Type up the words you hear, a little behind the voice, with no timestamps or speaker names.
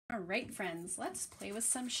All right, friends, let's play with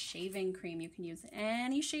some shaving cream. You can use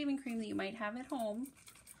any shaving cream that you might have at home.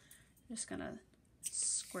 I'm just gonna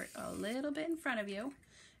squirt a little bit in front of you.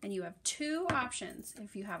 And you have two options.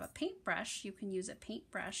 If you have a paintbrush, you can use a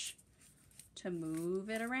paintbrush to move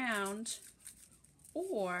it around,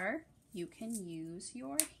 or you can use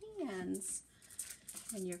your hands.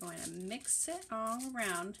 And you're going to mix it all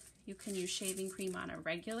around. You can use shaving cream on a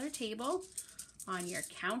regular table, on your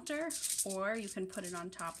counter, or you can put it on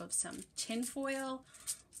top of some tin foil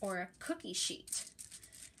or a cookie sheet.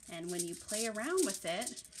 And when you play around with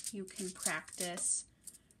it, you can practice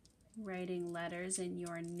writing letters in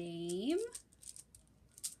your name,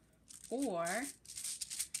 or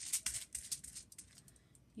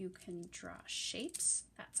you can draw shapes,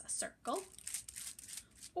 that's a circle,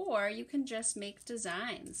 or you can just make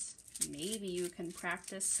designs. Maybe you can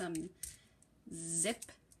practice some zip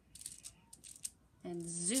and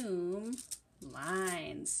zoom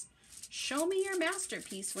lines. Show me your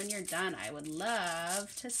masterpiece when you're done. I would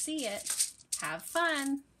love to see it. Have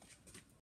fun.